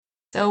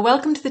So,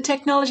 welcome to the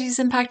Technologies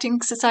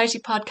Impacting Society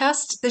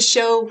podcast, the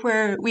show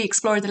where we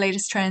explore the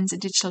latest trends in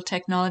digital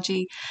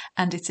technology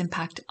and its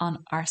impact on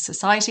our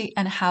society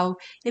and how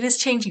it is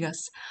changing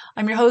us.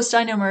 I'm your host,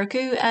 Aino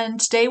Muraku, and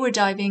today we're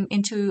diving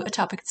into a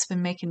topic that's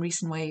been making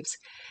recent waves,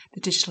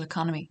 the digital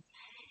economy.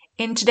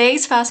 In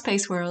today's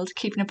fast-paced world,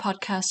 keeping a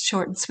podcast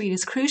short and sweet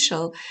is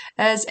crucial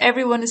as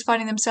everyone is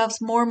finding themselves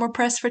more and more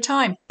pressed for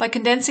time. By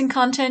condensing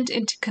content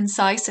into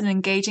concise and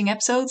engaging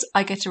episodes,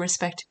 I get to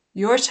respect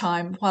your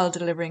time while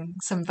delivering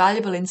some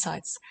valuable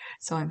insights,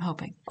 so I'm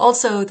hoping.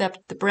 Also, that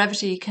the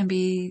brevity can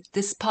be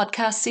this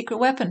podcast's secret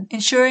weapon,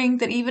 ensuring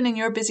that even in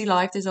your busy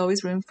life, there's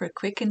always room for a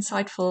quick,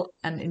 insightful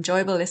and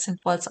enjoyable listen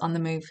while it's on the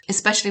move,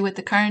 especially with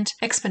the current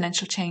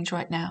exponential change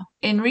right now.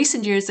 In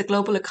recent years, the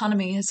global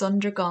economy has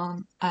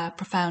undergone a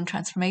profound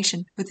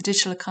transformation, with the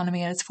digital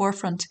economy at its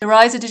forefront. The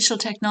rise of digital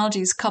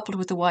technologies, coupled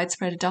with the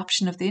widespread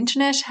adoption of the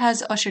internet,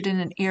 has ushered in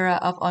an era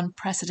of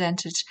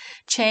unprecedented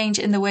change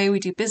in the way we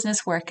do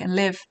business, work and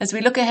live. As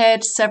we look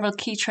ahead, several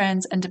key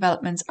trends and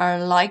developments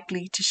are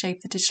likely to shape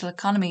the digital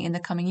economy in the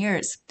coming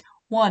years.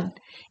 1.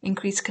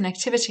 Increased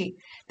connectivity.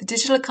 The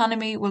digital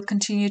economy will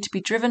continue to be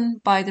driven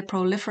by the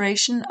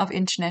proliferation of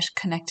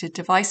internet-connected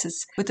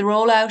devices. With the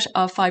rollout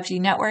of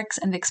 5G networks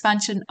and the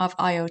expansion of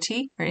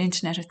IoT, or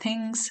Internet of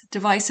Things,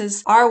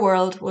 devices, our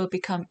world will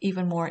become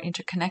even more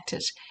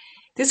interconnected.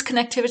 This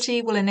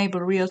connectivity will enable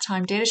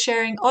real-time data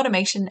sharing,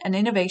 automation, and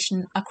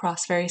innovation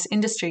across various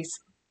industries.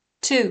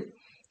 2.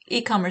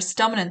 E-commerce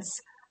dominance.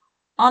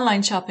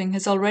 Online shopping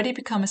has already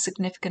become a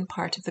significant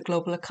part of the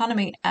global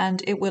economy,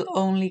 and it will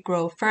only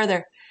grow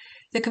further.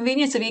 The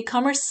convenience of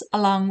e-commerce,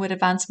 along with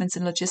advancements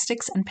in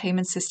logistics and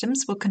payment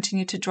systems, will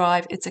continue to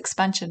drive its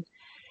expansion.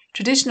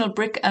 Traditional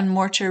brick and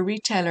mortar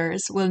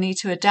retailers will need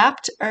to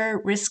adapt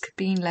or risk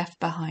being left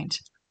behind.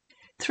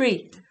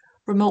 3.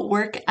 Remote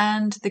work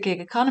and the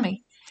gig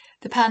economy.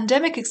 The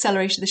pandemic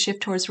accelerated the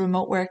shift towards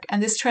remote work,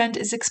 and this trend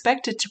is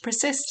expected to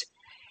persist.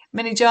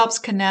 Many jobs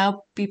can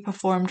now be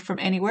performed from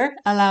anywhere,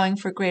 allowing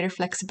for greater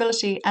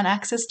flexibility and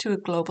access to a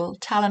global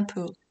talent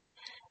pool.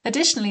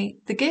 Additionally,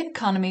 the gig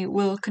economy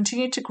will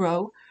continue to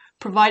grow,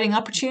 providing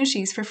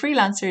opportunities for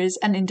freelancers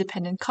and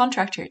independent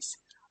contractors.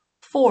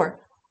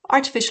 4.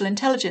 Artificial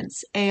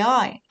intelligence,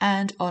 AI,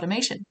 and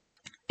automation.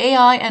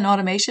 AI and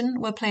automation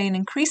will play an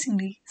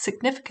increasingly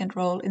significant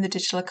role in the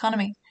digital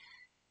economy.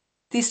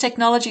 These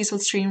technologies will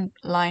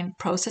streamline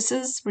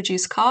processes,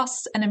 reduce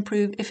costs, and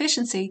improve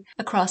efficiency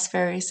across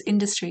various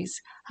industries.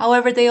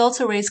 However, they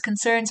also raise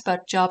concerns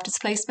about job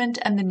displacement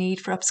and the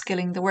need for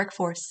upskilling the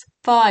workforce.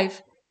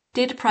 5.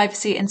 Data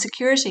privacy and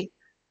security.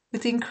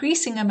 With the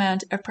increasing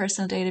amount of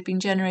personal data being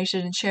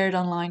generated and shared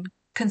online,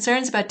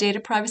 concerns about data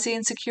privacy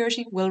and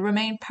security will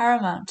remain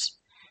paramount.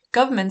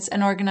 Governments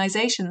and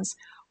organizations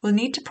will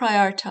need to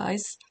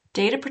prioritize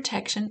data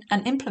protection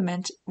and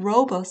implement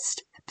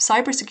robust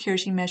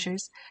cybersecurity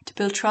measures to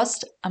build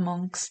trust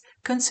amongst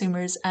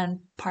consumers and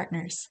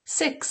partners.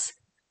 6.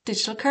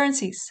 Digital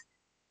currencies.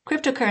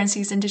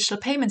 Cryptocurrencies and digital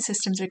payment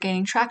systems are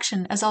gaining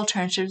traction as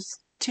alternatives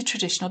to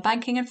traditional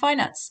banking and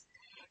finance.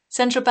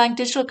 Central bank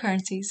digital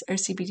currencies, or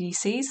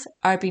CBDCs,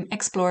 are being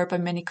explored by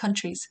many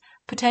countries,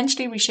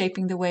 potentially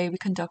reshaping the way we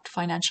conduct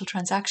financial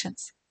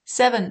transactions.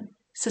 7.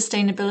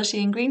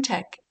 Sustainability and green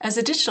tech. As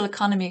the digital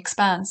economy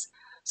expands,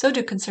 so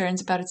do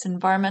concerns about its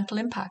environmental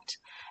impact.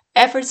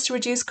 Efforts to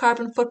reduce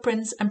carbon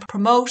footprints and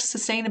promote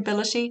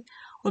sustainability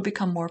will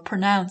become more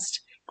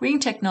pronounced. Green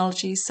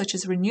technologies such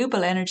as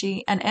renewable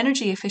energy and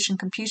energy-efficient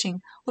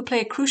computing will play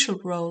a crucial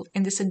role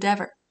in this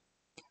endeavour.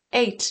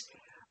 8.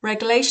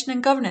 Regulation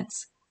and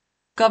governance.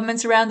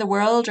 Governments around the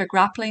world are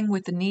grappling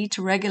with the need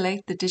to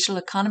regulate the digital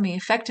economy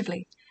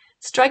effectively.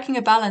 Striking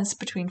a balance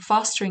between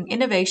fostering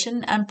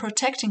innovation and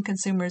protecting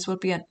consumers will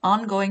be an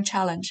ongoing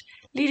challenge,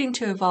 leading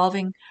to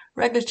evolving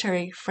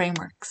regulatory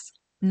frameworks.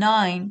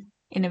 9.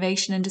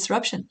 Innovation and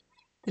disruption.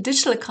 The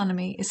digital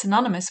economy is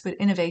synonymous with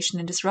innovation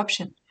and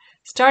disruption.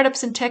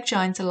 Startups and tech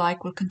giants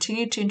alike will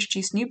continue to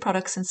introduce new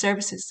products and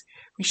services,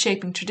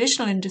 reshaping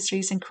traditional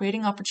industries and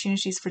creating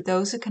opportunities for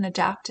those who can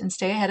adapt and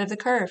stay ahead of the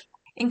curve.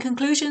 In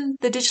conclusion,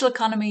 the digital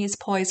economy is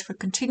poised for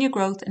continued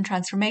growth and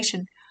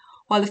transformation.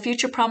 While the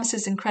future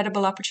promises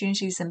incredible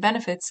opportunities and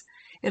benefits,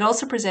 it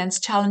also presents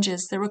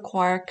challenges that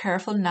require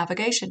careful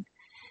navigation.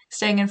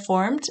 Staying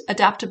informed,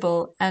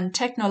 adaptable, and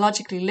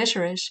technologically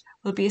literate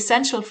will be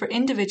essential for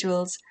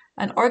individuals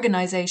and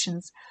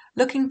organizations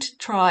looking to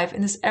thrive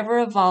in this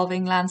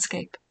ever-evolving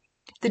landscape.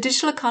 The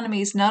digital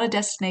economy is not a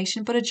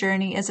destination but a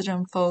journey as it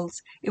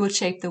unfolds. It will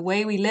shape the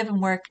way we live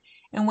and work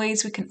in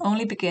ways we can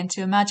only begin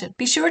to imagine.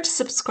 Be sure to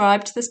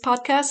subscribe to this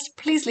podcast.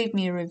 Please leave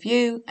me a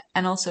review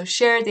and also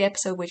share the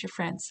episode with your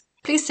friends.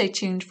 Please stay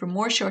tuned for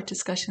more short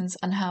discussions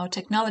on how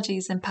technology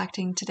is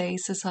impacting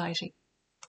today's society.